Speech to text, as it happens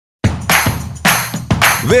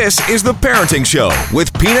This is The Parenting Show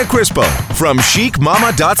with Pina Crispo from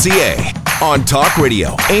chicmama.ca on Talk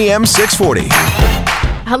Radio, AM 640.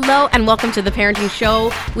 Hello and welcome to The Parenting Show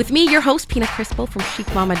with me, your host, Pina Crispo from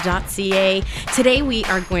chicmama.ca. Today we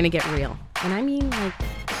are going to get real. And I mean like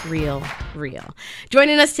real.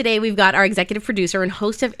 Joining us today, we've got our executive producer and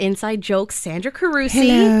host of Inside Jokes, Sandra Carusi.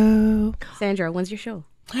 Hello. Sandra, when's your show?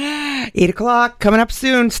 8 o'clock, coming up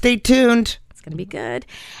soon. Stay tuned. It's going to be good.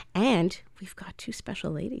 And we've got two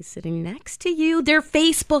special ladies sitting next to you. They're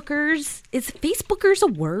Facebookers. Is Facebookers a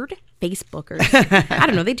word? Facebookers. I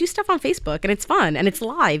don't know. They do stuff on Facebook, and it's fun, and it's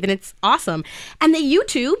live, and it's awesome. And they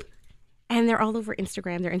YouTube, and they're all over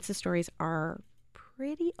Instagram. Their Insta stories are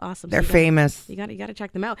pretty awesome. They're famous. You got to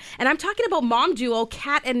check them out. And I'm talking about mom duo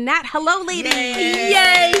Kat and Nat. Hello, ladies.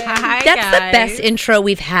 Yay. Hi, That's guys. the best intro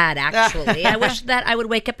we've had, actually. I wish that I would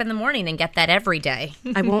wake up in the morning and get that every day.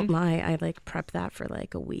 I won't lie. I prepped that for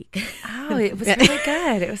a week. Oh, it was really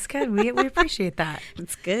good. It was good. We appreciate that.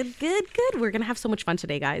 It's good. We're going to have so much fun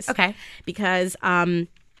today, guys. Okay. Because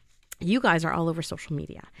you guys are all over social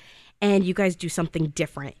media. And you guys do something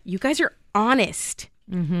different. You guys are honest.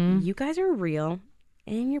 Mm-hmm. You guys are real.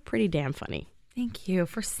 And you're pretty damn funny. Thank you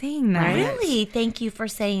for saying that. Really? Thank you for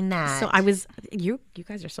saying that. So you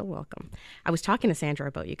guys are so welcome. I was talking to Sandra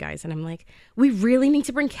about you guys, and I'm like, we really need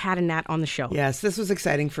to bring Kat and Nat on the show. Yes, this was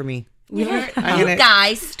exciting for me. You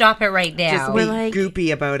guys, stop it right now. Just be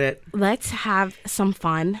goopy about it. Let's have some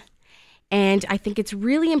fun. And I think it's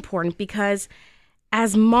really important because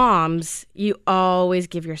as moms, you always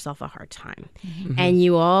give yourself a hard time. Mm-hmm. And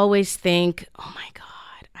you always think, oh my God,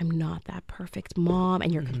 I'm not that perfect mom.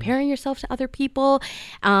 And you're comparing yourself to other people,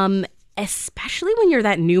 especially when you're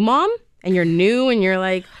that new mom and you're new and you're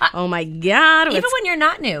like, oh my God. Even when you're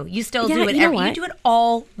not new, you still do it. You do it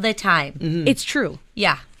all the time. Mm-hmm. It's true.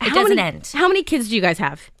 Yeah. It doesn't end. How many kids do you guys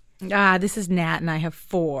have? This is Nat, and I have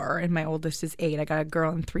 4, and my oldest is 8. I got a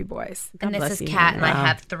girl and 3 boys. And this is Kat, and I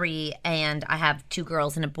have 3, and I have 2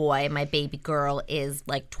 girls and a boy. And my baby girl is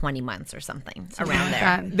like 20 months or something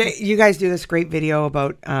around there. You guys do this great video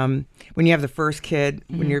about when you have the first kid,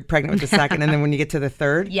 when you're pregnant with the second, and then when you get to the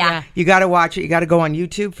third. Yeah. You got to watch it. You got to go on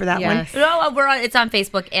YouTube for that one. No, it's on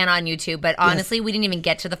Facebook and on YouTube. But honestly, we didn't even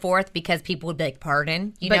get to the 4th because people would be like,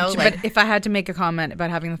 pardon? But if I had to make a comment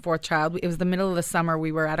about having the 4th child, it was the middle of the summer.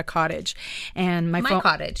 We were at a cottage, and my phone,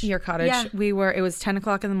 cottage, your cottage. Yeah. It was 10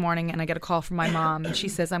 o'clock in the morning, and I get a call from my mom, and she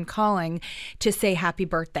says, "I'm calling to say happy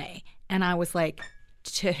birthday," and I was like,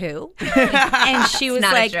 "To who?" And she was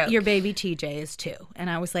like, "Your baby TJ is 2." And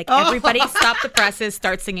I was like, "Everybody, stop the presses,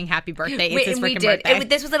 start singing happy birthday." It's his freaking birthday.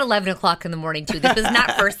 This was at 11 o'clock in the morning too. This was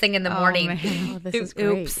not first thing in the morning. This is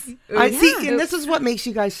great. Oops. I see, and this is what makes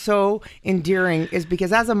you guys so endearing, is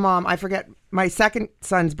because as a mom, I forget my second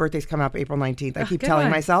son's birthday's coming up April 19th. I keep telling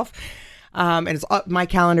myself. And it's my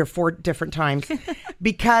calendar 4 different times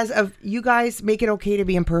because of you guys make it okay to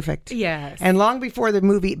be imperfect. Yes. And long before the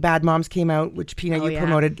movie Bad Moms came out, which Pina, you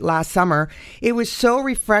promoted last summer, it was so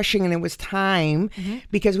refreshing, and it was time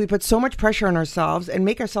because we put so much pressure on ourselves and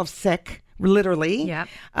make ourselves sick. Literally,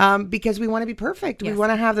 because we want to be perfect. Yes. We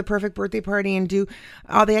want to have the perfect birthday party and do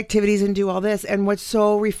all the activities and do all this. And what's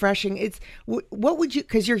so refreshing, it's what would you,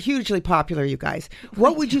 because you're hugely popular, you guys.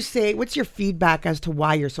 What would you say, what's your feedback as to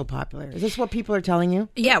why you're so popular? Is this what people are telling you?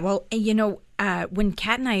 Yeah, well, when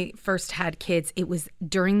Kat and I first had kids, it was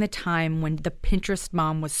during the time when the Pinterest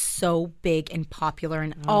mom was so big and popular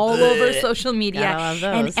and all over social media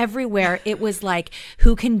and everywhere. It was like,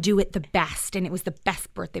 who can do it the best? And it was the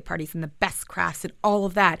best birthday parties and the best crafts and all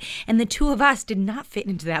of that. And the two of us did not fit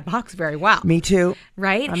into that box very well. Me too.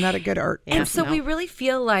 Right? I'm not a good art. And so we really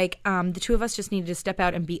feel like the two of us just needed to step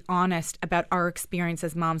out and be honest about our experience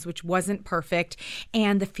as moms, which wasn't perfect.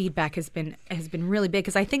 And the feedback has been really big,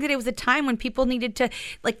 because I think that it was a time when people needed to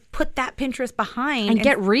put that Pinterest behind and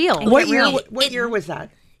get real. What year was that?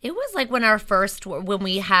 It was like when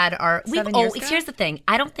we had our. Here's the thing.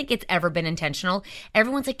 I don't think it's ever been intentional.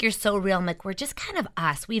 Everyone's like, "You're so real." I'm like, we're just kind of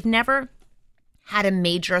us. We've never had a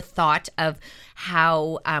major thought of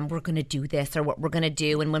how we're going to do this or what we're going to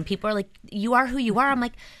do. And when people are like, "You are who you are," I'm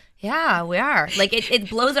like, yeah, we are. Like, it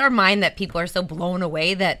blows our mind that people are so blown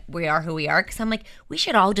away that we are who we are. Because I'm like, we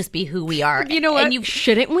should all just be who we are. You know what?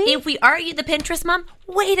 Shouldn't we? If we are the Pinterest mom,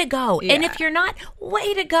 way to go. Yeah. And if you're not,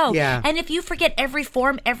 way to go. Yeah. And if you forget every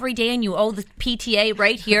form every day and you owe the PTA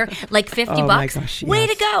right here like $50, my gosh, way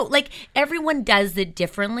yes. to go. Like, everyone does it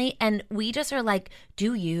differently, and we just are like,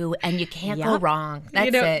 do you, and you can't go wrong.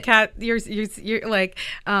 That's it. Kat, you're like,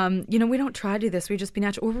 we don't try to do this. We just be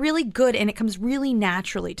natural. We're really good, and it comes really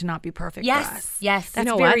naturally to not be perfect for us. Yes. That's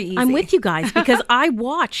what? very easy. I'm with you guys because I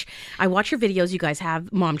watch your videos. You guys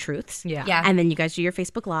have Mom Truths. Yeah. And then you guys do your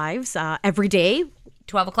Facebook Lives every day.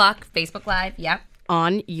 12 o'clock, Facebook Live, yep.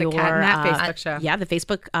 On your Cat and Nat Facebook show. Yeah, the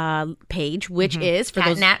Facebook page, which is for Cat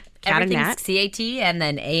those and Nat, Cat and everything's Nat. CAT and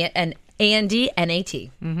then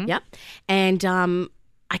ANDNAT. Yep. And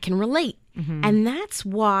I can relate. And that's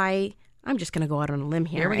why I'm just going to go out on a limb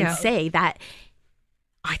here and say that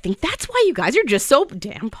I think that's why you guys are just so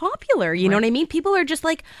damn popular. You know what I mean? People are just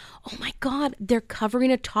like, oh my God, they're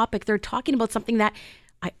covering a topic. They're talking about something that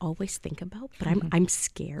I always think about, but I'm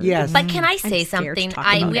scared. Yes. But can I say I'm scared to something? talk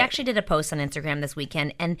about We it. actually did a post on Instagram this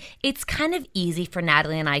weekend, and it's kind of easy for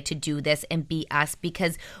Natalie and I to do this and be us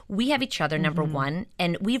because we have each other, number one,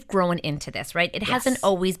 and we've grown into this, right? It hasn't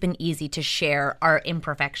always been easy to share our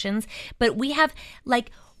imperfections, but we have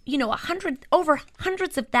over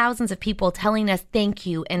hundreds of thousands of people telling us thank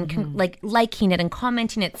you and liking it and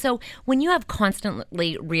commenting it. So when you have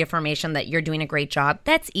constantly reaffirmation that you're doing a great job,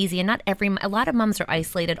 that's easy. And a lot of moms are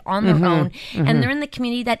isolated on their own, and they're in the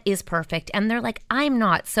community that is perfect, and they're like, I'm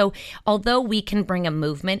not. So although we can bring a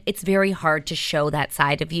movement, it's very hard to show that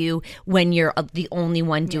side of you when you're the only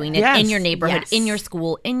one doing it in your neighborhood, in your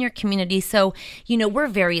school, in your community. So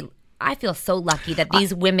I feel so lucky that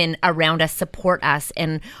these women around us support us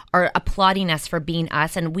and are applauding us for being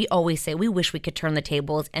us. And we always say we wish we could turn the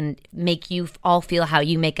tables and make you all feel how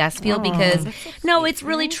you make us feel because it's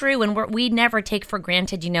really true. And we never take for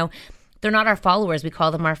granted, they're not our followers. We call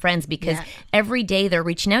them our friends because every day they're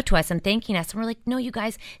reaching out to us and thanking us. And we're like, no, you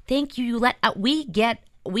guys, thank you.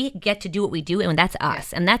 We get to do what we do, and that's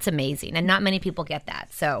us, and that's amazing. And not many people get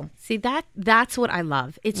that. So see that's what I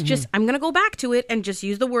love. It's just I'm gonna go back to it and just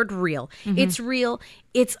use the word real. It's real.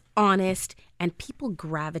 It's honest. And people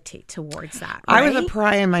gravitate towards that. Right? I was a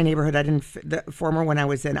pariah in my neighborhood. I didn't, the former one I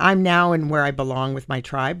was in. I'm now in where I belong with my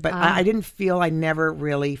tribe, but I didn't feel I never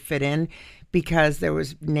really fit in because there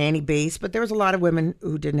was nanny base, but there was a lot of women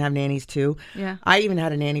who didn't have nannies too. Yeah. I even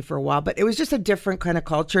had a nanny for a while, but it was just a different kind of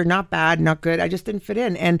culture. Not bad, not good. I just didn't fit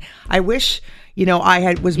in. And I wish,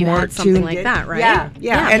 I was you more had something tuned like in. that, right?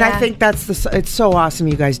 Yeah. And I think it's so awesome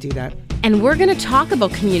you guys do that. And we're going to talk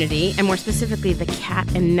about community, and more specifically, the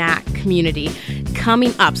Cat and Nat community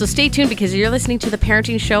coming up. So stay tuned because you're listening to The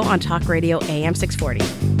Parenting Show on Talk Radio AM 640.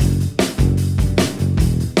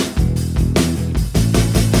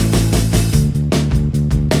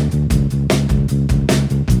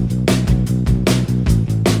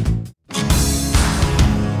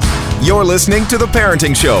 You're listening to The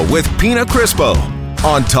Parenting Show with Pina Crispo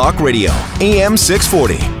on Talk Radio AM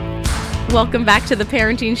 640. Welcome back to The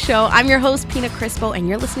Parenting Show. I'm your host, Pina Crispo, and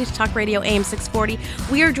you're listening to Talk Radio AM 640.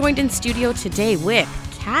 We are joined in studio today with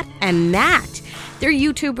Cat and Nat. They're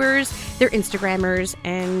YouTubers, they're Instagrammers,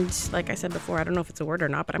 and like I said before, I don't know if it's a word or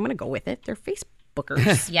not, but I'm going to go with it. They're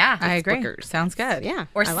Facebookers. Yeah. I agree. Sounds good. Yeah.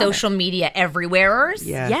 Or social media everywhereers.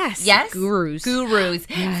 Yes. Yes. Gurus.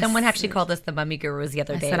 Yes. Someone actually called us the mummy gurus the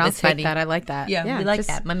other day. I said, I'll take that. I like that. Yeah, we like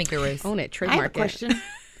that. Mummy gurus. Own it. I Trademark have a question.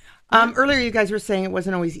 Earlier, you guys were saying it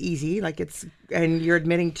wasn't always easy, and you're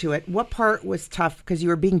admitting to it. What part was tough? Because you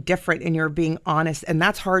were being different and you were being honest, and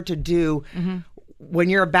that's hard to do when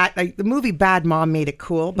you're the movie Bad Mom made it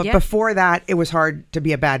cool, but before that, it was hard to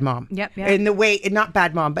be a bad mom. Yep. In the way, not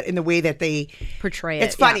bad mom, but in the way that they portray it.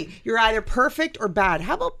 It's funny. Yeah. You're either perfect or bad.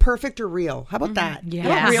 How about perfect or real? How about that? Yeah.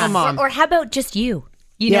 How about real mom? Or how about just you?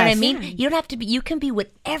 You know what I mean? You don't have to be, you can be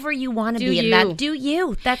whatever you want to be. And that, do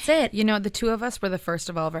you. That's it. The two of us were the first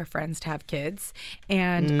of all of our friends to have kids.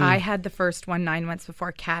 And I had the first one 9 months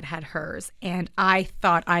before Kat had hers. And I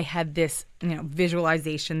thought I had this,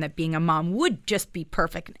 visualization that being a mom would just be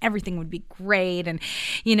perfect and everything would be great. And,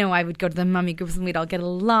 I would go to the mummy groups and we'd all get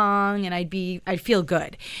along and I'd feel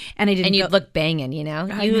good. And I didn't. And you'd look banging, You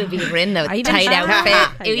would be in the tight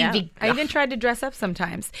outfit. I even tried to dress up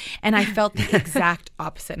sometimes. And I felt the exact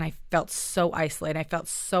opposite. And I felt so isolated. I felt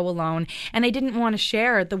so alone. And I didn't want to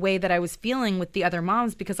share the way that I was feeling with the other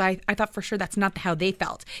moms because I thought for sure that's not how they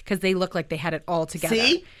felt because they looked like they had it all together.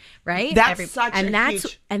 See? Right? That's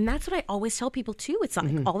and that's what I always tell people too. It's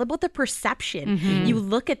all about the perception. You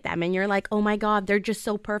look at them and you're like, oh my God, they're just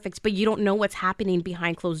so perfect. But you don't know what's happening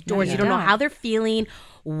behind closed doors. You don't know how they're feeling,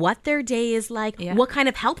 what their day is like, what kind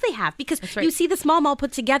of help they have. Because you see the small mall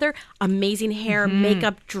put together, amazing hair,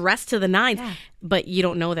 makeup, dressed to the nines. but you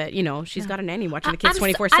don't know that, she's got a nanny watching the kids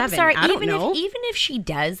 24/7. I'm sorry, I don't know. Even if she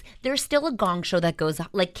does, there's still a gong show that goes,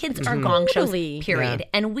 like, kids are gong shows, period. Yeah.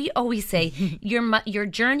 And we always say, your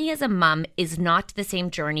journey as a mom is not the same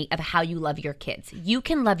journey of how you love your kids. You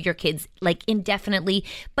can love your kids, like, indefinitely,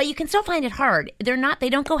 but you can still find it hard. They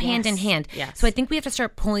don't go hand in hand. Yes. So I think we have to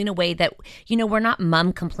start pulling away that, we're not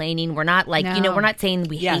mom complaining. We're not like, we're not saying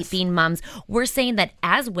we hate being moms. We're saying that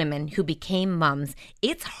as women who became moms,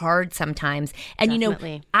 it's hard sometimes. And,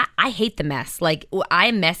 Definitely. I hate the mess. Like,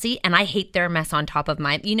 I'm messy and I hate their mess on top of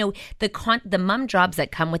mine. The mom jobs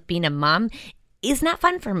that come with being a mom is not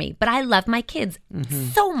fun for me, but I love my kids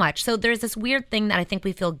so much. So there's this weird thing that I think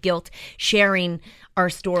we feel guilt sharing our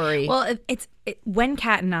story. Well, when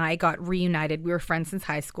Kat and I got reunited, we were friends since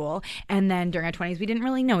high school. And then during our 20s, we didn't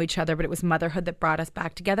really know each other, but it was motherhood that brought us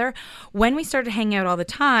back together. When we started hanging out all the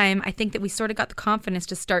time, I think that we sort of got the confidence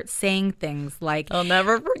to start saying things like, I'll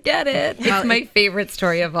never forget it. It's my favorite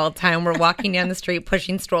story of all time. We're walking down the street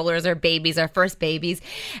pushing strollers, our first babies.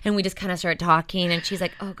 And we just kind of start talking. And she's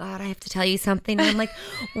like, oh God, I have to tell you something. And I'm like,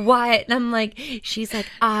 what? And I'm like, she's like,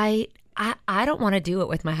 I don't want to do it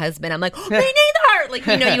with my husband. I'm like, me neither. Like,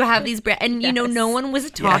 you have these, and no one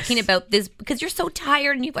was talking about this because you're so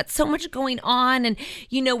tired and you've got so much going on. And,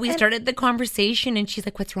 we started the conversation and she's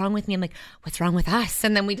like, what's wrong with me? I'm like, what's wrong with us?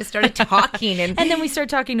 And then we just started talking. And then we started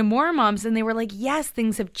talking to more moms and they were like, yes,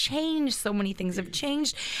 things have changed. So many things have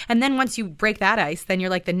changed. And then once you break that ice, then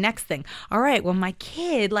you're like, the next thing. All right, well, my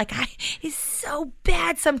kid, is so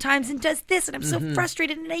bad sometimes and does this and I'm so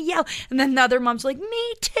frustrated and I yell. And then the other mom's like,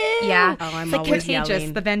 me too. Yeah. Oh, I'm it's like always contagious,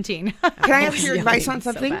 yelling. the venting. Can I ask your advice on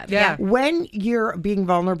something? So yeah. When you're being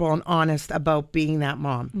vulnerable and honest about being that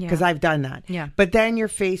mom, because I've done that. Yeah. But then you're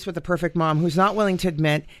faced with a perfect mom who's not willing to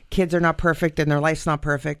admit kids are not perfect and their life's not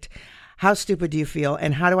perfect. How stupid do you feel?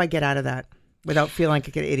 And how do I get out of that without feeling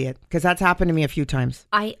like an idiot? Because that's happened to me a few times.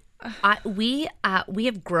 We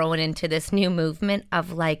have grown into this new movement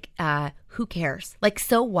of who cares? Like,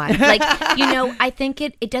 so what? Like, I think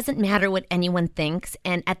it doesn't matter what anyone thinks.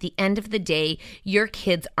 And at the end of the day, your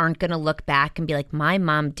kids aren't going to look back and be like, my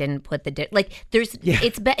mom didn't put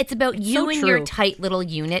it's about you so and true. Your tight little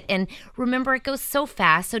unit. And remember, it goes so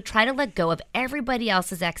fast. So try to let go of everybody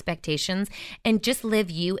else's expectations and just live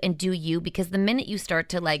you and do you. Because the minute you start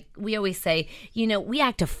to, we always say, we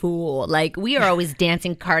act a fool. Like, we are always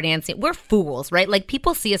car dancing. We're fools, right? Like,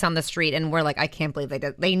 people see us on the street and we're like, I can't believe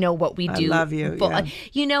they know what we do. I love you.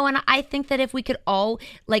 And I think that if we could all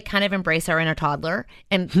kind of embrace our inner toddler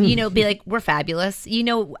and, be like, we're fabulous,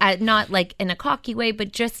 not like in a cocky way,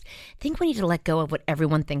 but just think we need to let go of what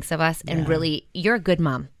everyone thinks of us and really, you're a good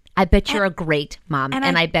mom. I bet you're a great mom,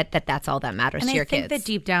 and I bet that's all that matters to your kids. And I think that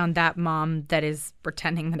deep down, that mom that is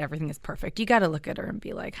pretending that everything is perfect, you got to look at her and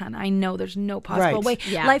be like, hon, I know there's no possible way.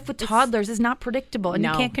 Yeah. Life with toddlers is not predictable, and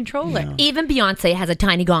you can't control it. Even Beyonce has a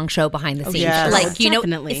tiny gong show behind the scenes. Yes.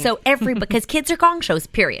 Definitely. So because kids are gong shows,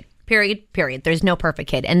 period. There's no perfect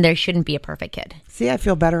kid, and there shouldn't be a perfect kid. See, I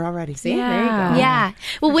feel better already. See, there you go. Yeah.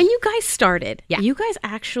 Well, when you guys started, you guys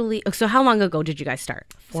actually, so how long ago did you guys start?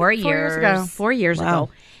 4 years ago. 4 years ago.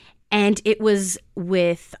 And it was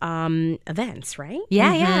with events, right?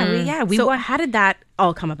 Yeah. So how did that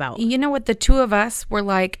all come about? You know what? The two of us were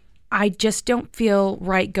like, I just don't feel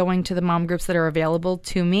right going to the mom groups that are available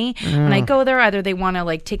to me. When I go there, either they want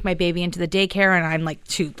to take my baby into the daycare and I'm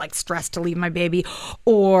too stressed to leave my baby,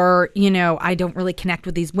 or I don't really connect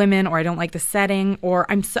with these women, or I don't like the setting, or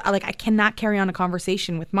I'm so I cannot carry on a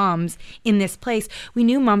conversation with moms in this place. We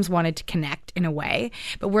knew moms wanted to connect in a way,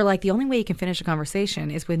 but we're like, the only way you can finish a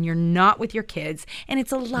conversation is when you're not with your kids, and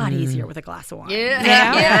it's a lot easier with a glass of wine.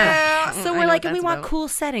 Yeah. So we're like, and we want cool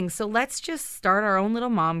settings, so let's just start our own little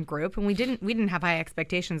mom group. And we didn't have high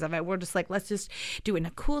expectations of it. We're just like, let's just do it in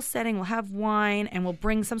a cool setting. We'll have wine and we'll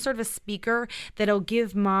bring some sort of a speaker that'll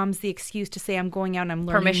give moms the excuse to say, I'm going out and I'm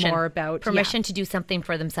learning more about permission to do something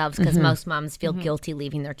for themselves, because most moms feel guilty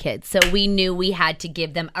leaving their kids. So we knew we had to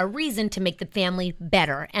give them a reason to make the family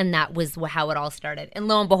better, and that was how it all started. And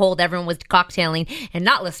lo and behold, everyone was cocktailing and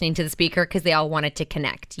not listening to the speaker because they all wanted to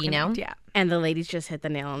connect. Yeah. And the ladies just hit the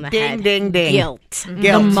nail on the Ding, head. ding, ding. Guilt.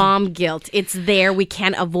 The mom guilt. It's there. We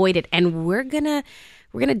can't avoid it. And we're gonna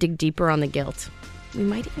dig deeper on the guilt. We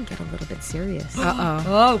might even get a little bit serious.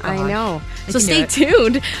 Oh, God. I know. So stay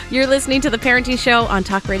tuned. You're listening to The Parenting Show on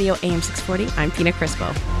Talk Radio AM 640. I'm Pina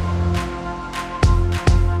Crispo.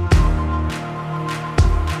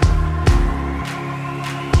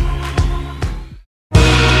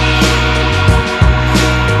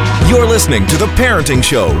 You're listening to The Parenting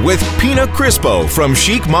Show with Pina Crispo from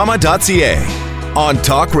chicmama.ca on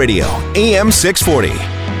Talk Radio AM 640.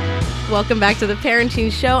 Welcome back to the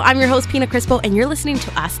Parenting Show. I'm your host, Pina Crispo, and you're listening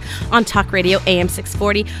to us on Talk Radio AM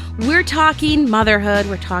 640. We're talking motherhood.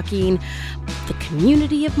 We're talking the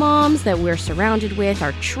community of moms that we're surrounded with,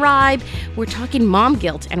 our tribe. We're talking mom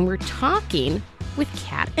guilt, and we're talking with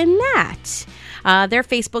Kat and Nat. They're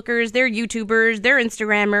Facebookers, they're YouTubers, they're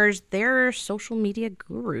Instagrammers, they're social media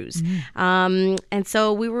gurus. And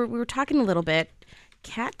so we were talking a little bit.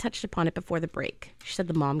 Kat touched upon it before the break. She said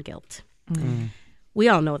the mom guilt. We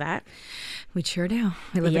all know that. We sure do.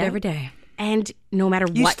 We live it every day. And no matter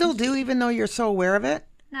what. You still do, even though you're so aware of it?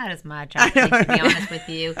 Not as much, actually, to be honest with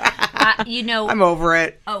you. I'm over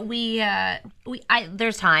it.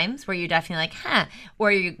 There's times where you're definitely like,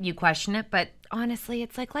 or you question it. But honestly,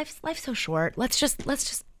 it's like life's so short. Let's just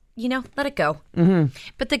let it go.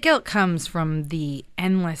 But the guilt comes from the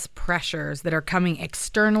endless pressures that are coming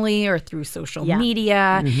externally or through social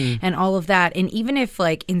media and all of that. And even if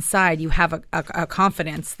like inside you have a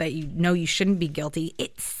confidence that you know you shouldn't be guilty,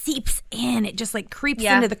 it seeps in. It just like creeps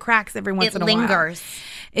into the cracks every once in a while. It lingers.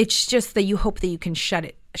 It's just that you hope that you can shut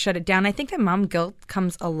it down. I think that mom guilt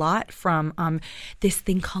comes a lot from this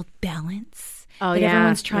thing called balance. That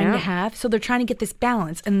everyone's trying to have. So they're trying to get this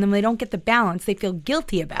balance. And then when they don't get the balance, they feel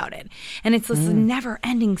guilty about it. And it's this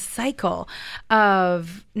never-ending cycle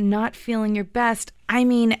of not feeling your best. I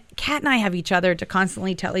mean, Kat and I have each other to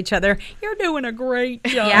constantly tell each other, you're doing a great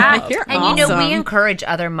job. Yeah. And, we encourage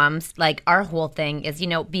other moms. Like, our whole thing is,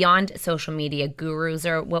 beyond social media gurus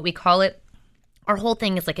or what we call it, our whole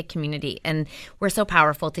thing is like a community, and we're so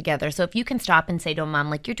powerful together. So if you can stop and say to a mom,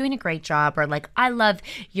 like, you're doing a great job, or like, I love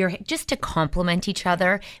just to compliment each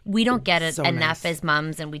other. We don't get it enough as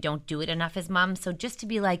moms, and we don't do it enough as moms. So just to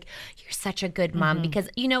be like, you're such a good mom, because,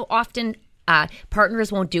 often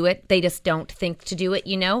partners won't do it. They just don't think to do it,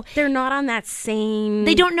 They're not on that same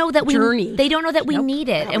They don't know that journey. They don't know that we need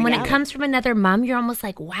it. And when it comes from another mom, you're almost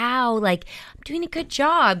like, wow, like, I'm doing a good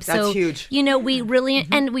job. That's huge. We really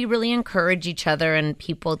and we really encourage each other and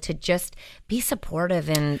people to just be supportive.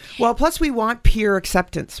 And plus we want peer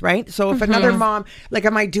acceptance, right? So if another mom, like,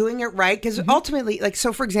 am I doing it right? Because ultimately, like,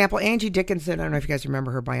 so for example, Angie Dickinson, I don't know if you guys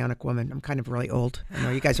remember her, Bionic Woman. I'm kind of really old. I know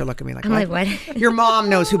you guys are looking at me like, I'm like, what? Your mom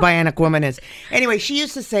knows who Bionic Woman is. Anyway, she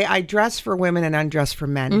used to say, I dress for women and undress for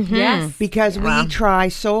men. Yes. Because we try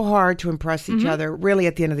so hard to impress each other, really,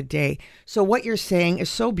 at the end of the day. So what you're saying is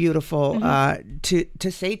so beautiful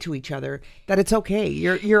to say to each other that it's okay.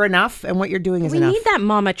 You're enough, and what you're doing is enough. We need that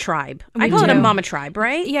mama tribe. I call it a mama tribe,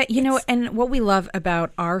 right? Yeah, and what we love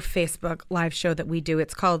about our Facebook live show that we do,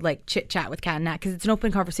 it's called like Chit Chat with Kat and Nat, because it's an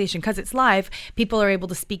open conversation. Because it's live, people are able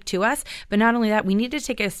to speak to us. But not only that, we needed to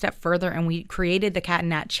take it a step further, and we created the Kat and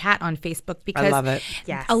Nat chat on Facebook, because I love it.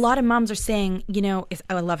 Yes. A lot of moms are saying,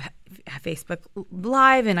 I love Facebook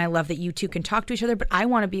Live, and I love that you two can talk to each other, but I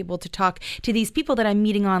want to be able to talk to these people that I'm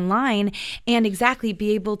meeting online and exactly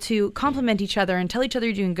be able to compliment each other and tell each other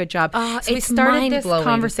you're doing a good job. So we started this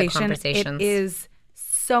conversation. It is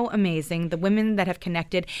so amazing, the women that have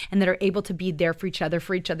connected and that are able to be there for each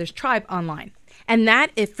other's tribe online. And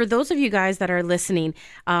that, if for those of you guys that are listening,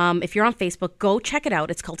 if you're on Facebook, go check it out.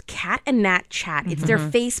 It's called Kat and Nat Chat. It's their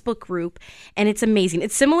Facebook group, and it's amazing.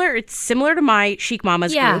 It's similar to my Chic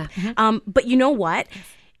Mamas group. But you know what?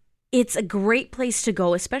 It's a great place to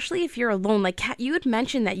go, especially if you're alone. Like, Kat, you had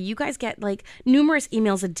mentioned that you guys get like numerous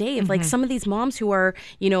emails a day of like some of these moms who are,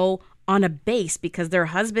 on a base because their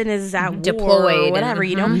husband is at deployed war or whatever,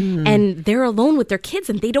 and they're alone with their kids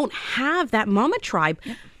and they don't have that mama tribe.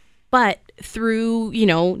 But through,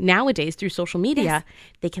 nowadays through social media,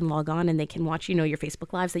 they can log on and they can watch, your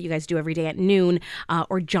Facebook Lives that you guys do every day at noon,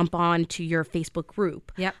 or jump on to your Facebook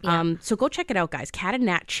group. So go check it out, guys. Kat and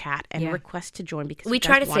Nat Chat, and request to join, because we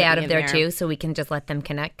try to stay out of there too, so we can just let them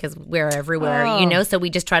connect, because we're everywhere, so we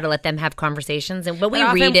just try to let them have conversations. But we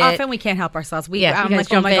read it. Often we can't help ourselves. I'm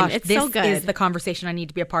like, oh my gosh, this is the conversation I need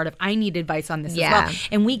to be a part of. I need advice on this as well.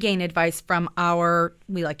 And we gain advice from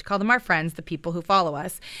we like to call them our friends, the people who follow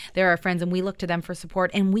us. They're our friends, and we look to them for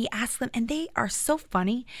support, and we ask them, and they are so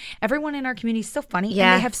funny. Everyone in our community is so funny, and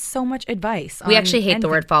they have so much advice. We actually hate the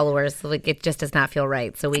word followers. Like, it just does not feel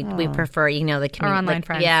right. So we prefer, the community. Our online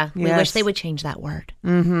friends. Yeah, we wish they would change that word.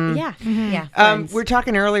 We're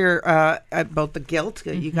talking earlier about the guilt.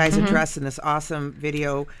 You guys addressed in this awesome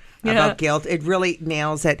video about guilt. It really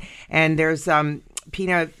nails it. And there's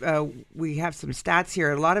Pina, we have some stats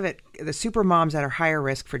here. A lot of it, the super moms that are higher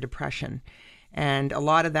risk for depression. And a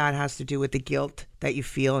lot of that has to do with the guilt that you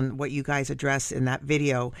feel and what you guys address in that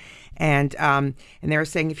video. And they were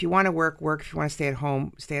saying, if you want to work. If you want to stay at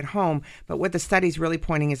home, stay at home. But what the study's really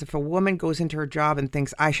pointing is if a woman goes into her job and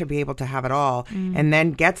thinks, I should be able to have it all, and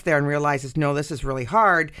then gets there and realizes, no, this is really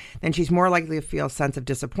hard, then she's more likely to feel a sense of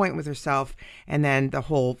disappointment with herself, and then the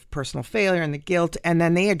whole personal failure and the guilt. And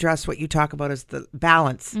then they address what you talk about as the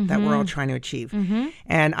balance that we're all trying to achieve.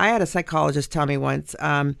 And I had a psychologist tell me once,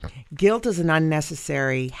 guilt is an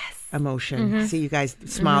unnecessary emotion. See, you guys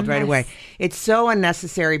smiled right away. It's so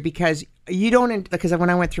unnecessary because because when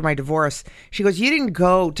I went through my divorce, she goes, you didn't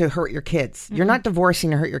go to hurt your kids. You're not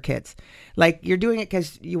divorcing to hurt your kids. Like, you're doing it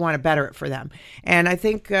because you want to better it for them. And I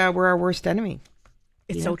think we're our worst enemy.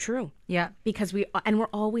 It's so true. Yeah. Because we're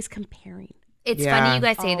always comparing. It's funny you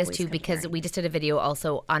guys say this too, because we just did a video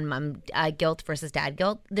also on mom guilt versus dad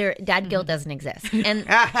guilt. Dad guilt doesn't exist, and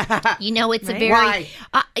it's a very. Why?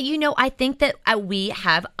 I think that we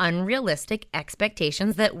have unrealistic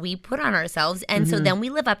expectations that we put on ourselves, and so then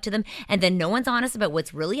we live up to them, and then no one's honest about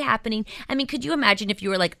what's really happening. I mean, could you imagine if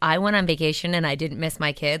you were like, I went on vacation and I didn't miss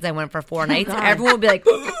my kids? I went for 4 nights. Everyone would be like,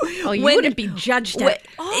 oh, you wouldn't be judged. But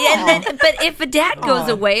if a dad goes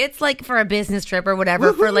away, it's like for a business trip or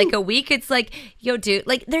whatever for like a week. It's like, yo, dude,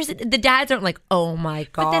 like the dads aren't like, oh my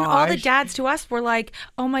gosh. But then all the dads to us were like,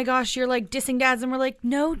 oh my gosh, you're like dissing dads. And we're like,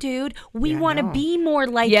 no, dude, we want to be more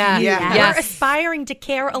like you. We're aspiring to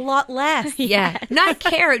care a lot less. Not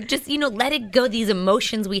care, just, let it go, these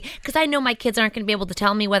emotions. Because I know my kids aren't going to be able to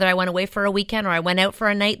tell me whether I went away for a weekend or I went out for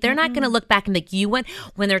a night. They're not going to look back and be like, you went,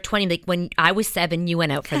 when they're 20, like when I was 7, you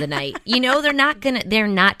went out for the night. They're not going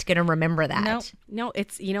to remember that. No,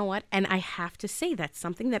 it's, you know what? And I have to say that's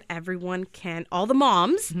something that everyone can, all the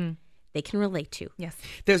moms, they can relate to. Yes.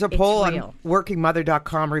 There's a poll on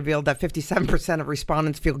workingmother.com revealed that 57% of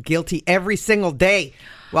respondents feel guilty every single day,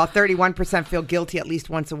 while 31% feel guilty at least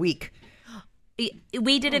once a week.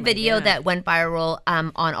 We did a video that went viral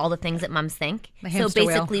on all the things that moms think. So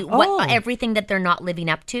basically, everything that they're not living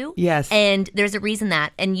up to. Yes. And there's a reason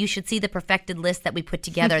that. And you should see the perfected list that we put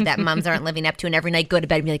together that moms aren't living up to. And every night go to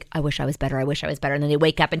bed and be like, I wish I was better. I wish I was better. And then they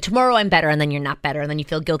wake up and tomorrow I'm better. And then you're not better. And then you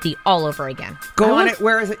feel guilty all over again. Go on it.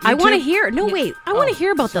 Where is it? YouTube? I want to hear. No, wait. I want to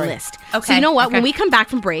hear about the list. Okay. So you know what? Okay. When we come back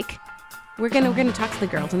from break, we're gonna talk to the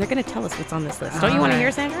girls, and they're gonna tell us what's on this list. Don't you want to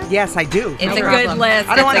hear, Sandra? Yes, I do. It's a good list.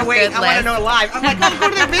 I don't want to wait. I want to know live. I'm like, go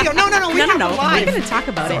to the video. No. We have to live. We're gonna talk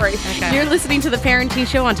about it. Okay. You're listening to the Parenting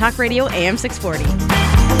Show on Talk Radio AM 640.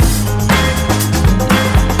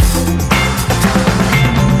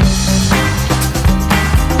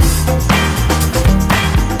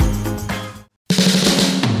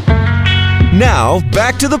 Now,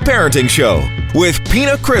 back to the Parenting Show with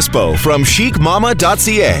Pina Crispo from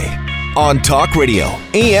chicmama.ca on Talk Radio,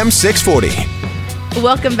 AM 640.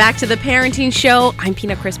 Welcome back to the Parenting Show. I'm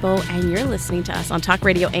Pina Crispo, and you're listening to us on Talk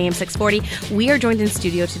Radio, AM 640. We are joined in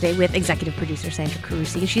studio today with executive producer Sandra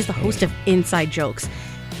Carusi, and she's the host of Inside Jokes.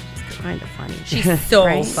 It's kind of funny. She's so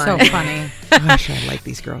funny. So funny. Gosh, I like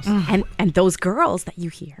these girls. And those girls that you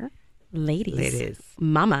hear, ladies,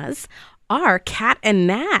 mamas, are Kat and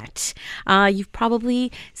Nat. You've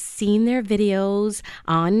probably seen their videos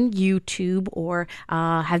on YouTube or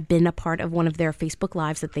have been a part of one of their Facebook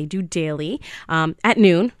Lives that they do daily at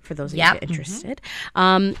noon, for those of you interested.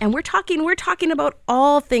 And we're talking about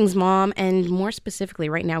all things mom, and more specifically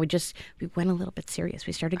right now, we went a little bit serious.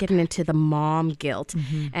 We started getting into the mom guilt.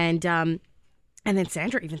 And then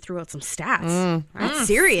Sandra even threw out some stats. That's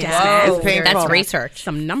serious. Whoa, it's painful. That's research.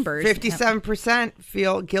 Some numbers. 57%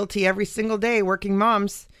 feel guilty every single day, working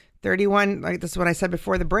moms. 31, like this is what I said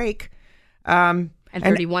before the break. And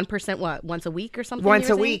 31% what? Once a week or something? Once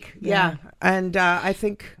a week, yeah. And I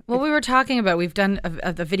think... Well, we were talking about, we've done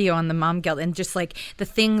a video on the mom guilt and just like the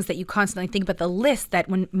things that you constantly think about, the list that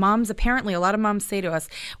when moms, apparently a lot of moms say to us,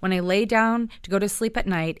 when I lay down to go to sleep at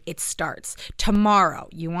night, it starts. Tomorrow.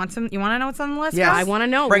 You want to know what's on the list? Yeah, I want to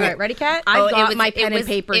know. Bring it. Ready, Kat? I've got my pen and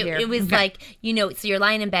paper here. It was like, so you're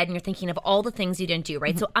lying in bed and you're thinking of all the things you didn't do,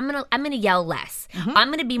 right? So I'm gonna yell less. I'm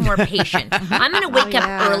gonna be more patient. I'm gonna wake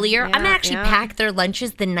up earlier. I'm gonna actually pack their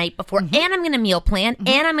lunches the night before, and I'm going to meal plan,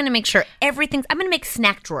 and I'm going to make sure I'm going to make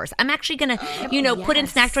snack drawers. I'm actually going to, put in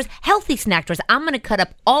snack drawers, healthy snack drawers. I'm going to cut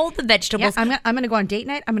up all the vegetables. I'm going to go on date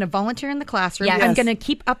night. I'm going to volunteer in the classroom. Yes. I'm going to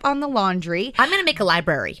keep up on the laundry. I'm going to make a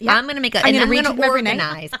library. Yeah. I'm going to make I'm going to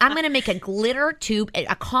organize. I'm going to make a glitter tube,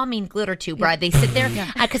 a calming glitter tube, where they sit there,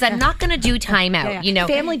 because I'm not going to do timeout.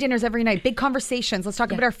 Family dinners every night, big conversations. Let's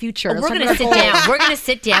talk about our future. We're going to sit down. We're going to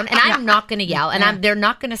sit down, and I'm not going to yell, and they're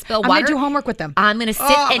not going to spill water. I'm going to do homework with them. I'm going to sit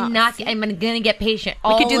and not. I'm going to get patient.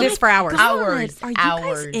 We could do this for hours. Hours. Are you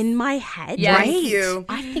guys in my head? Yes. Right? Thank you.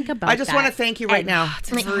 I think about that. I just want to thank you right now. It's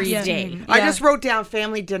freezing. I just wrote down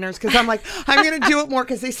family dinners because I'm like, I'm going to do it more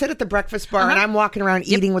because they sit at the breakfast bar and I'm walking around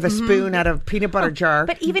eating with a spoon out of peanut butter jar.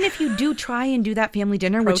 But even if you do try and do that family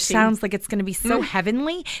dinner, which sounds like it's going to be so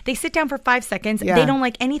heavenly, they sit down for 5 seconds. Yeah. They don't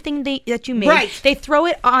like anything that you made. Right. They throw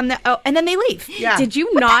it on and then they leave. Yeah. Did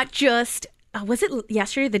you not just, was it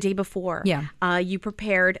yesterday or the day before? Yeah. You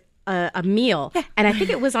prepared a meal, and I think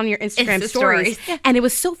it was on your Instagram stories. And it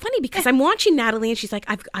was so funny because I'm watching Natalie, and she's like,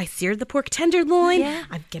 I seared the pork tenderloin.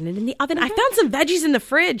 I'm getting it in the oven. I found some veggies in the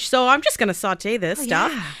fridge, so I'm just gonna saute this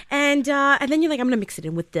stuff. Yeah. And then you're like, I'm gonna mix it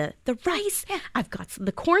in with the rice. I've got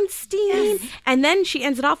the corn steaming, and then she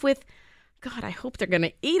ends it off with, God, I hope they're going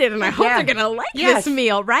to eat it, and I hope they're going to like this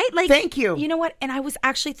meal, right? Like, thank you. You know what? And I was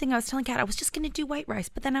actually thinking, I was telling Kat, I was just going to do white rice,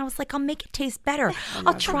 but then I was like, I'll make it taste better.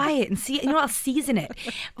 I'll try it and see. I'll season it.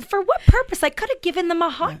 For what purpose? I could have given them a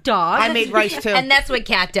hot dog. I made rice too. And that's what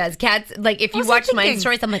Kat does. Kat's like, if you watch my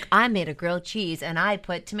stories, I'm like, I made a grilled cheese and I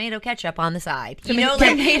put tomato ketchup on the side. Tomato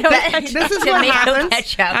ketchup. This is what happens.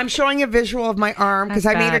 Ketchup. I'm showing a visual of my arm because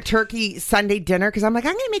I made a turkey Sunday dinner because I'm like,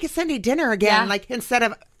 I'm going to make a Sunday dinner again, like instead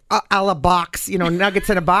of a la box, nuggets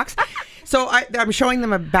in a box. So I'm showing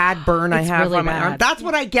them a bad burn I have on my arm. That's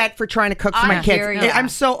what I get for trying to cook for my kids. I'm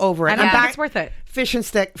so over it. I don't think it's worth it. Fish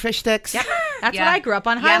sticks. Yep. That's what I grew up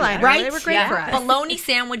on. Highline, right? They were great for us. Bologna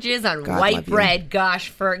sandwiches on white bread. Gosh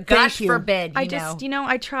forbid.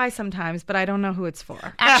 I try sometimes, but I don't know who it's for.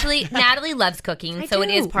 Actually, Natalie loves cooking, so it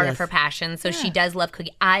is part of her passion. So she does love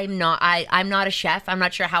cooking. I'm not a chef. I'm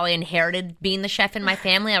not sure how I inherited being the chef in my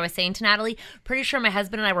family. I was saying to Natalie, pretty sure my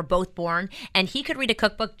husband and I were both born, and he could read a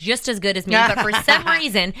cookbook just as good as me. But for some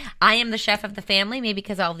reason, I am the chef of the family. Maybe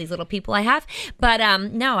because of all these little people I have. But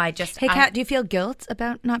no, I just. Hey, Kat, do you feel guilt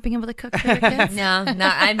about not being able to cook for your kids? No.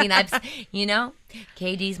 I mean,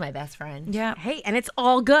 KD's my best friend. Yeah. Hey, and it's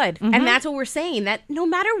all good. And that's what we're saying, that no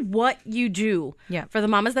matter what you do, for the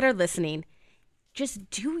mamas that are listening, just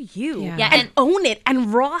do you. And own it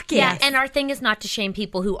and rock it. Yeah, and our thing is not to shame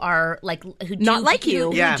people who are who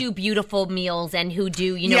do beautiful meals and who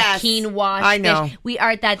do, quinoa. I know.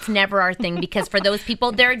 That's never our thing, because for those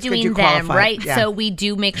people, they're doing them, right? Yeah. So we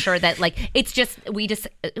do make sure that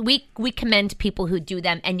we commend people who do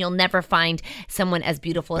them, and you'll never find someone as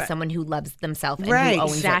beautiful as someone who loves themselves and who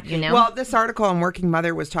owns it, Well, this article on Working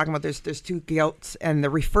Mother was talking about there's two guilts, and the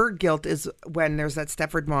referred guilt is when there's that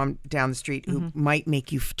Stepford mom down the street who might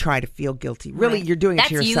make you try to feel guilty. Really, you're doing it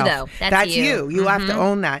to yourself. That's you, though. That's you. You have to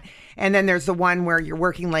own that. And then there's the one where you're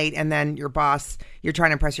working late, and then you're trying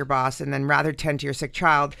to impress your boss, and then rather tend to your sick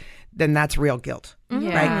child, then that's real guilt.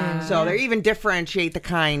 Right? So they even differentiate the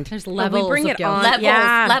kind. There's levels. We bring it on.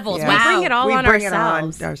 Levels. Yeah. We bring it all on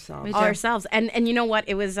ourselves. Ourselves. And you know what?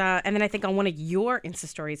 It was, and then I think on one of your Insta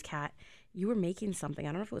stories, Kat, you were making something. I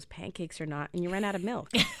don't know if it was pancakes or not, and you ran out of milk.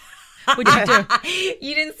 What'd you do?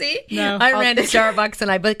 You didn't see? No. I ran to Starbucks and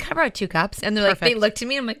I brought 2 cups, and they're like, they looked at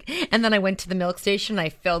me. I'm like, and then I went to the milk station. I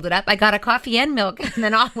filled it up. I got a coffee and milk, and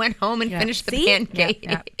then I went home and finished the pancake.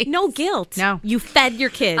 Yeah. No guilt. No, you fed your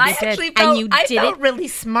kids. I felt really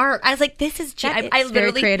smart. I was like, this is. I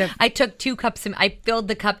literally, creative. I took 2 cups and I filled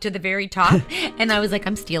the cup to the very top, and I was like,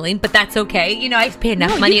 I'm stealing, but that's okay. I pay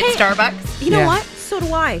enough money at Starbucks. You know what? So do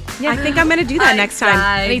I. Yeah. I think I'm going to do that next time.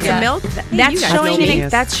 I need some milk.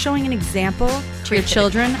 That's showing an example to your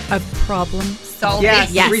children of problem solving.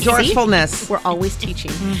 Yes. Resourcefulness. See? We're always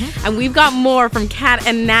teaching. And we've got more from Kat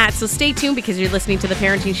and Nat, so stay tuned because you're listening to The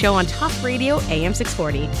Parenting Show on Talk Radio AM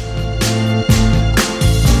 640.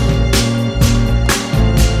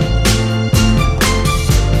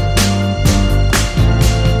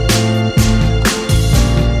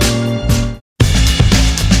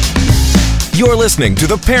 You're listening to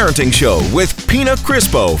The Parenting Show with Pina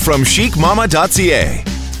Crispo from chicmama.ca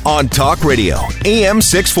on Talk Radio AM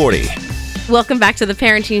 640. Welcome back to The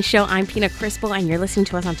Parenting Show. I'm Pina Crispo, and you're listening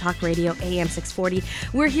to us on Talk Radio AM 640.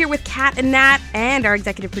 We're here with Kat and Nat and our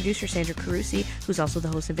executive producer, Sandra Carusi, who's also the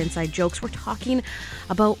host of Inside Jokes. We're talking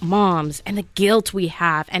about moms and the guilt we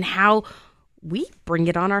have and how we bring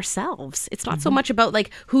it on ourselves. It's not so much about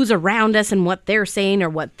who's around us and what they're saying or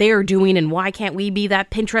what they're doing and why can't we be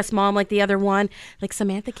that Pinterest mom like the other one. Like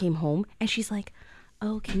Samantha came home and she's like,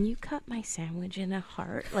 oh, can you cut my sandwich in a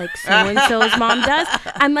heart like so-and-so's mom does?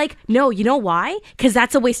 I'm like, no, you know why? Because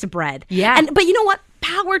that's a waste of bread. Yeah. But you know what?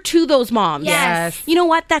 Power to those moms. Yes. You know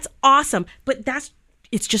what? That's awesome. But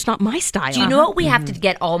it's just not my style. Do you know what we have to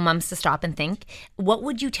get all moms to stop and think? What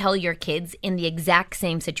would you tell your kids in the exact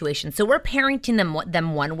same situation? So we're parenting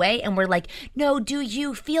them one way, and we're like, no, do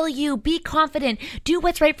you, feel you, be confident, do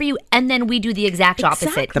what's right for you, and then we do the exact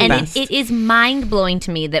opposite. And it is mind-blowing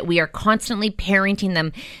to me that we are constantly parenting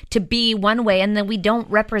them to be one way, and then we don't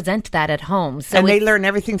represent that at home. So and they learn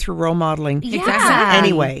everything through role modeling. Yeah.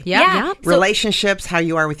 Anyway. Yeah. Relationships, how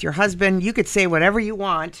you are with your husband, you could say whatever you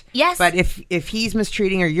want. Yes. But if he's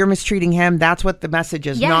mistreating or you're mistreating him, that's what the message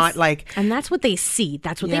is, not like... And that's what they see.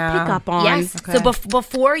 That's what they pick up on. Yes. Okay. So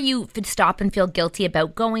before you stop and feel guilty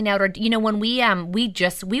about going out, or, when we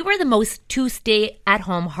were the most two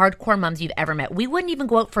stay-at-home hardcore moms you've ever met. We wouldn't even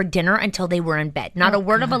go out for dinner until they were in bed. Not a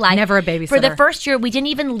word of a lie. Never a babysitter. For the first year, we didn't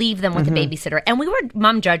even leave them with a babysitter. And we were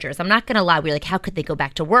mom judgers. I'm not going to lie. We were like, how could they go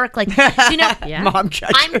back to work? Like, Mom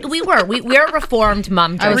judgers. We are reformed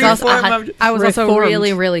mom judgers. I was also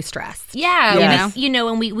really, really stressed. Yeah. Yes.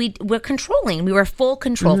 And we were controlling. We were full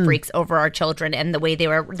control freaks over our children and the way they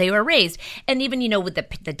were raised. And even, with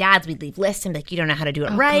the dads, we'd leave lists and be like, you don't know how to do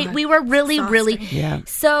it right. God. We were really, really. Yeah.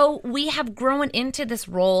 So we have grown into this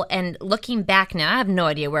role, and looking back now, I have no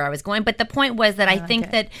idea where I was going. But the point was that I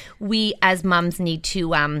think that we as moms need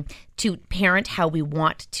to parent how we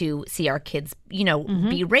want to see our kids,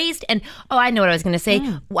 be raised. And I know what I was going to say.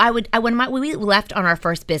 When we left on our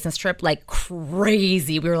first business trip, like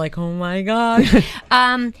crazy, we were like, oh my gosh.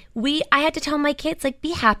 I had to tell my kids, like,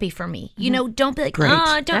 be happy for me. Don't be like,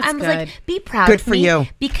 I was like, be proud of me. Good for you.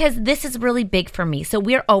 Because this is really big for me. So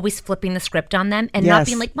we're always flipping the script on them and not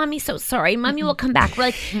being like, Mommy's so sorry. Mommy will come back. We're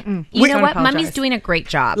like, you know what? Mommy's doing a great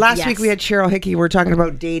job. Last week we had Cheryl Hickey. We were talking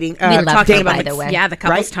about dating. We love dating, by the way. Yeah, the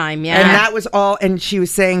couple's time. Yeah. And that was all. And she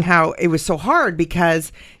was saying how it was so hard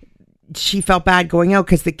because she felt bad going out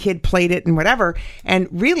because the kid played it and whatever. And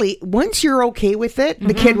really, once you're okay with it,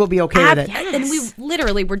 the kid will be okay with it. Yes. And we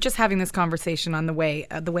literally were just having this conversation on the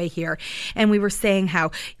way here, and we were saying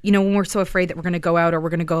how, when we're so afraid that we're going to go out or we're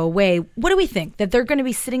going to go away, what do we think? That they're going to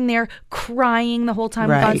be sitting there crying the whole time?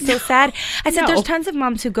 Right. God, so sad. I said, there's tons of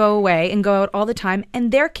moms who go away and go out all the time,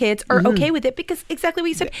 and their kids are okay with it because exactly what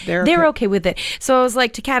you said, they're okay with it. So I was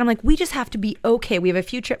like to Kat, I'm like, we just have to be okay. We have a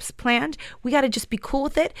few trips planned. We got to just be cool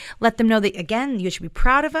with it. Let them know that, again, you should be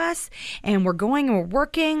proud of us, and we're going and we're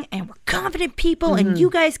working and we're confident people, and you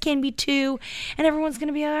guys can be too, and everyone's going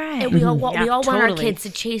to be all right. And we all want our kids to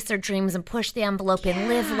chase their dreams and push the envelope and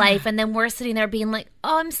live life, and then we're sitting there being like,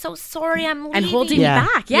 oh, I'm so sorry, I'm leaving. And holding you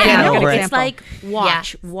back. It's like,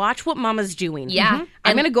 watch what mama's doing. Yeah.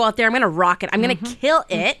 I'm going to go out there, I'm going to rock it, I'm going to kill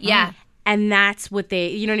it. Yeah. And that's what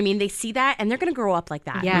you know what I mean? They see that, and they're going to grow up like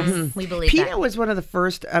that. Yes. We believe Pina that. was one of the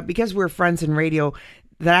first, because we're friends in radio,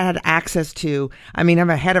 that I had access to. I mean,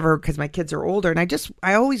 I'm ahead of her because my kids are older, and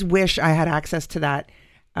I always wish I had access to that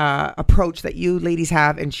approach that you ladies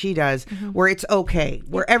have and she does, where it's okay,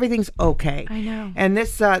 where everything's okay. I know. And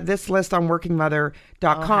this list on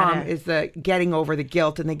workingmother.com is the getting over the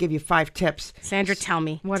guilt, and they give you 5 tips. Sandra, tell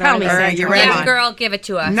me. Tell me, Sandra. You ready? Yeah, girl, give it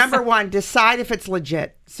to us. Number 1, decide if it's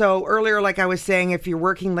legit. So earlier, like I was saying, if you're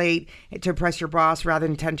working late to impress your boss rather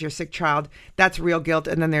than tend to your sick child, that's real guilt.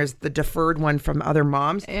 And then there's the deferred one from other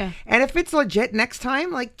moms. Yeah. And if it's legit, next time,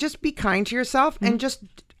 like, just be kind to yourself and just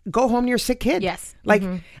go home to your sick kid. Yes. Like,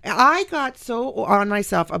 I got so on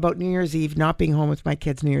myself about New Year's Eve, not being home with my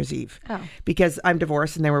kids New Year's Eve. Oh. Because I'm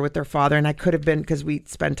divorced and they were with their father, and I could have been because we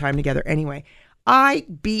spend time together anyway. I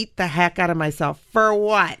beat the heck out of myself. For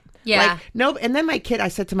what? Yeah. Like, no. And then my kid,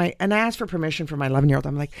 I asked for permission from my 11-year-old.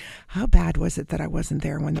 I'm like, how bad was it that I wasn't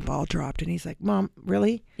there when the ball dropped? And he's like, Mom,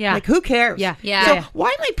 really? Yeah. Like, who cares? Yeah. So why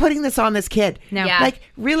am I putting this on this kid? No. Yeah. Like,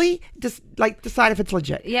 really? Just decide if it's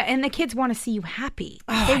legit. Yeah, and the kids want to see you happy.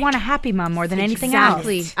 They want a happy mom more than anything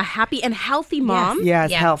Exactly. else. A happy and healthy mom.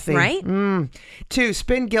 Yes, healthy. Right? 2,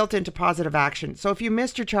 spin guilt into positive action. So if you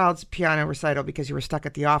missed your child's piano recital because you were stuck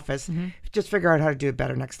at the office, just figure out how to do it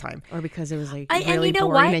better next time. Or because it was like And really you know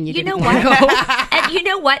boring what? and you You didn't know want what? to go. And you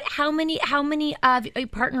know what? How many of your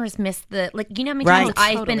partners miss how many Right. times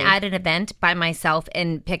I've been at an event by myself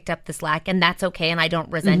and picked up the slack, and that's okay, and I don't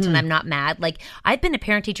resent and I'm not mad. Like, I've been to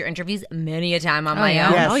parent teacher interviews many a time on my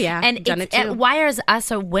own. Yes. Oh, yeah. And Done it too. why are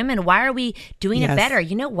us women, why are we doing Yes. it better?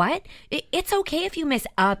 You know what? It's okay if you miss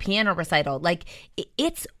a piano recital. Like,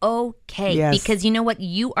 it's okay. Yes. Because you know what?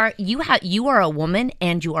 You are a woman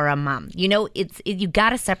and you are a mom. You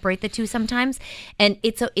got to separate the two sometimes. And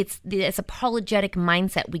it's this apologetic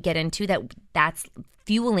mindset we get into that's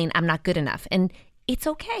fueling I'm not good enough. And it's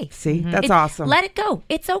okay. See, that's awesome. Let it go.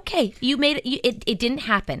 It's okay. You made it. It didn't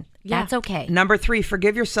happen. Yeah. That's okay. Number 3,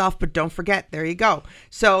 forgive yourself, but don't forget. There you go.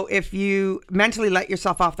 So if you mentally let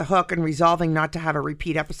yourself off the hook and resolving not to have a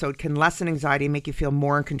repeat episode can lessen anxiety and make you feel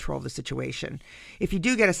more in control of the situation. If you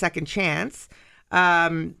do get a second chance,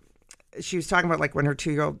 she was talking about like when her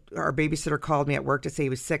 2-year-old, our babysitter called me at work to say he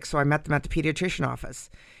was sick. So I met them at the pediatrician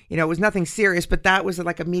office. You know, it was nothing serious, but that was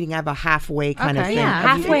like a meeting. I have a halfway kind of thing. Yeah,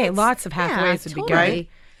 halfway. Lots of halfways would be good. Right?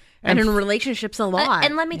 And in relationships, a lot.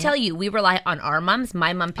 And let me tell you, we rely on our moms.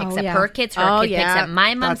 My mom picks up her kids. Her kid picks up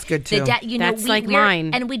my mom. That's good too. That's like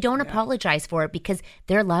mine. And we don't apologize for it because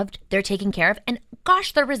they're loved, they're taken care of, and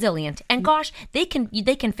gosh, they're resilient. And gosh, they can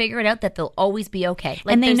figure it out that they'll always be okay.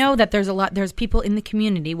 Like, and they know that there's people in the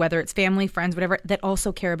community, whether it's family, friends, whatever, that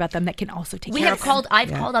also care about them, that can also take care of them.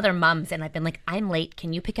 I've called other moms and I've been like, I'm late.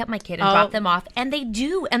 Can you pick up my kid and drop them off? And they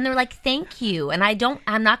do. And they're like, thank you. And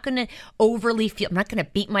I'm not going to I'm not going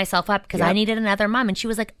to beat myself up because I needed another mom. And she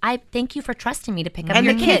was like, I thank you for trusting me to pick up your kid.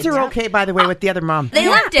 And the kids are okay, by the way, with the other mom. They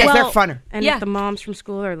loved it. They're funner. And if the moms from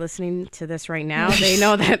school are listening to this right now, they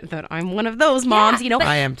know that I'm one of those moms, you know.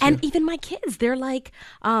 I am too. And even my kids, they're like,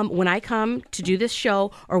 when I come to do this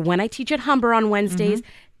show or when I teach at Humber on Wednesdays,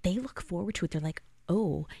 they look forward to it. They're like,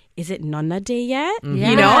 oh, is it Nonna Day yet? Mm-hmm.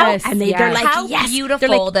 You know? And they're like, how yes.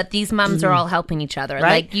 beautiful that these moms are all helping each other.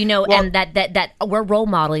 Right? Like, you know, and that we're role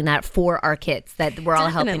modeling that for our kids, that we're all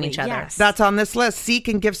helping each other. Yes. That's on this list. Seek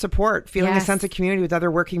and give support. Feeling a sense of community with other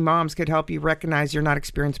working moms could help you recognize you're not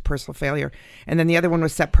experiencing personal failure. And then the other one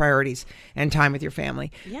was set priorities and time with your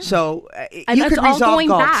family. Yeah. So and you that's could all resolve going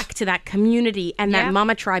goals. back to that community and that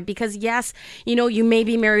mama tribe. Because yes, you know, you may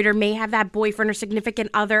be married or may have that boyfriend or significant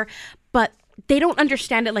other, but they don't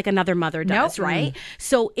understand it like another mother does, right?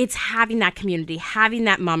 So it's having that community, having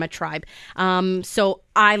that mama tribe. So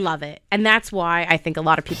I love it. And that's why I think a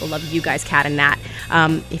lot of people love you guys, Kat and Nat.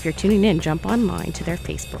 If you're tuning in, jump online to their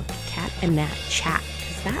Facebook, Kat and Nat Chat,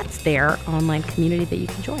 because that's their online community that you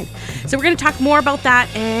can join. So we're going to talk more about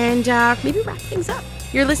that and maybe wrap things up.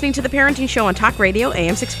 You're listening to The Parenting Show on Talk Radio,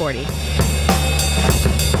 AM 640.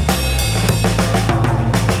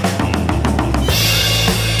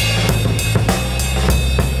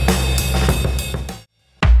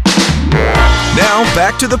 Now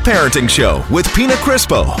back to The Parenting Show with Pina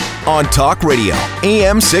Crispo on Talk Radio,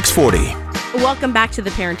 AM 640. Welcome back to The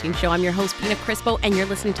Parenting Show. I'm your host, Pina Crispo, and you're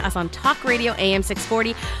listening to us on Talk Radio, AM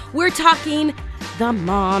 640. We're talking the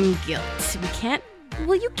mom guilt.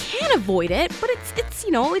 You can't avoid it, but it's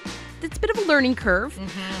you know, it's a bit of a learning curve.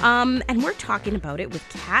 And we're talking about it with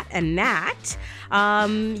Kat and Nat.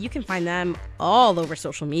 You can find them all over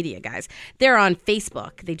social media, guys. They're on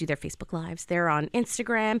Facebook. They do their Facebook Lives. They're on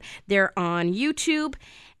Instagram. They're on YouTube.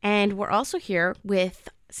 And we're also here with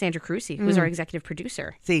Sandra Carusi, who's our executive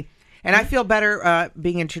producer. See, and I feel better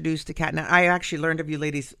being introduced to Kat and I actually learned of you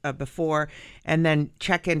ladies before and then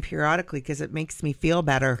check in periodically because it makes me feel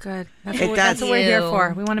better. Good. That's what we're here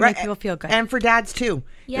for. We want to make people feel good. And for dads too.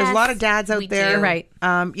 Yes, there's a lot of dads out there. You're right.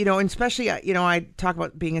 You know, and especially, you know, I talk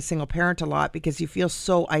about being a single parent a lot because you feel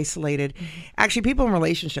so isolated. Actually, people in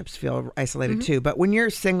relationships feel isolated too. But when you're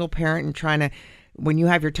a single parent and when you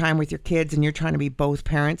have your time with your kids and you're trying to be both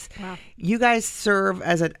parents, you guys serve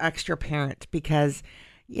as an extra parent because,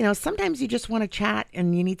 you know, sometimes you just want to chat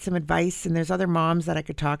and you need some advice and there's other moms that I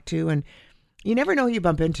could talk to and you never know who you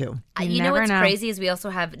bump into. You know what's crazy is we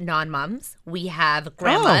also have non-moms. We have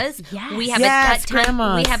grandmas. Yes. We have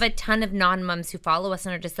grandmas. We have a ton of non-moms who follow us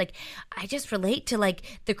and are just like, I just relate to like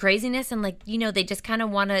the craziness and like, you know, they just kind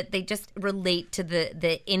of they just relate to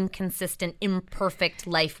the inconsistent, imperfect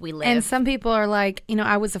life we live. And some people are like, you know,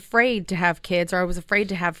 I was afraid to have kids or I was afraid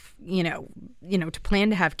to have, you know, to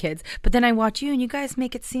plan to have kids. But then I watch you and you guys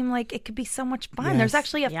make it seem like it could be so much fun. Yes. There's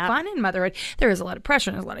actually fun in motherhood. There is a lot of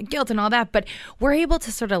pressure and there's a lot of guilt and all that. But we're able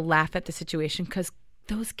to sort of laugh at the situation because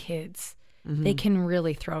those kids, they can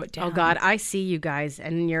really throw it down. Oh God, I see you guys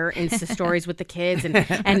and your Insta stories with the kids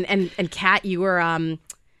and Kat, you were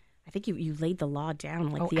I think you laid the law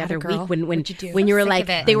down like the other week when you were like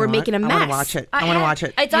they were making a mess. I want to watch it. I want to watch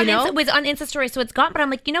it. It's on it was on Insta story, so it's gone. But I'm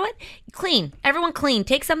like, you know what? Clean. Everyone clean.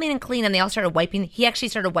 Take something and clean. And they all started wiping. He actually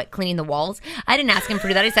started cleaning the walls. I didn't ask him to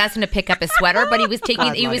do that. I just asked him to pick up his sweater. But he was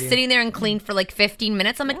sitting there and cleaned for like 15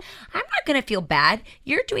 minutes. I'm like, I'm not gonna feel bad.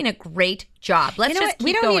 You're doing a great job. Let's just keep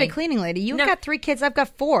we don't going. need a cleaning lady. You've got 3 kids. I've got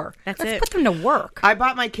 4. Let's put them to work. I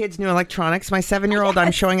bought my kids new electronics. My 7-year-old,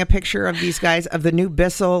 I'm showing a picture of these guys of the new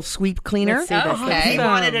Bissell sweep cleaner. Let's see this. He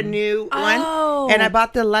wanted a new one, and I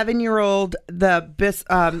bought the 11-year-old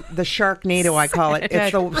the Sharknado, I call it.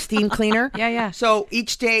 It's the steam cleaner. Yeah. So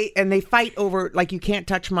each day, and they fight over like you can't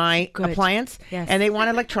touch my appliance, and they want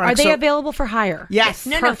electronics. Are they available for hire? Yes.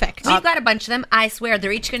 No, perfect. We've got a bunch of them. I swear,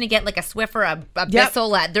 they're each going to get like a Swiffer, a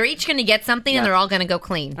Bissell. They're each going to get something, and they're all going to go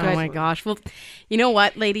clean. Oh my gosh. Well, you know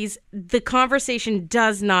what, ladies? The conversation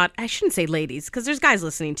does not, I shouldn't say ladies, because there's guys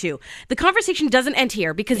listening too. The conversation doesn't end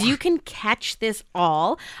here, because you can catch this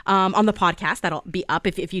all on the podcast. That'll be up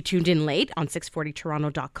if you tuned in late on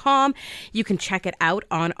 640toronto.com. You can check it out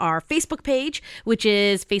on our Facebook page, which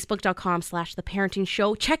is facebook.com/The Parenting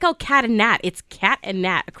Show. Check out Cat and Nat. It's Cat and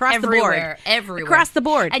Nat across the board. Everywhere. Across the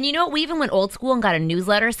board. And you know what? We even went old school and got a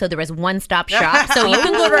newsletter, so there was one-stop shop. So you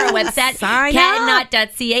can go to our website,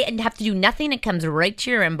 catandnat.ca, and have to do nothing. It comes right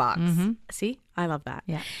to your inbox. Mm-hmm. See? I love that.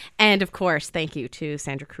 Yeah. And of course, thank you to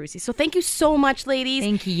Sandra Carusi. So thank you so much, ladies.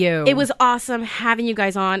 Thank you. It was awesome having you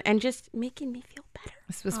guys on and just making me feel better.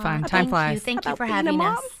 This was fun. Time flies. Thank you for being a having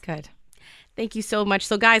mom? us. Good. Thank you so much.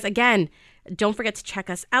 So guys, again, don't forget to check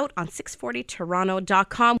us out on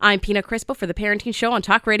 640toronto.com. I'm Pina Crispo for The Parenting Show on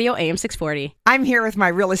Talk Radio AM 640. I'm here with my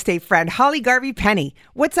real estate friend, Holly Garvey-Penny.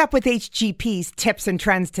 What's up with HGP's tips and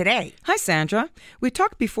trends today? Hi, Sandra. We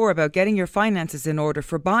talked before about getting your finances in order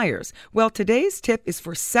for buyers. Well, today's tip is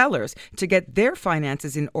for sellers to get their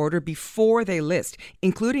finances in order before they list,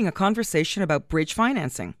 including a conversation about bridge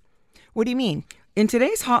financing. What do you mean? In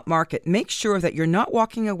today's hot market, make sure that you're not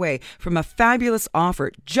walking away from a fabulous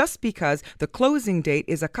offer just because the closing date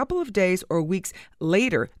is a couple of days or weeks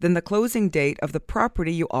later than the closing date of the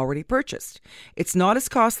property you already purchased. It's not as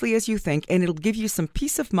costly as you think, and it'll give you some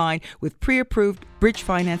peace of mind with pre-approved bridge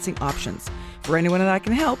financing options. For anyone that I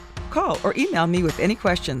can help, call or email me with any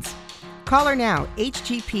questions. Call her now,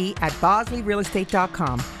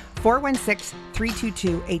 hgp@bosleyrealestate.com,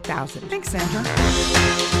 416-322-8000. Thanks, Sandra.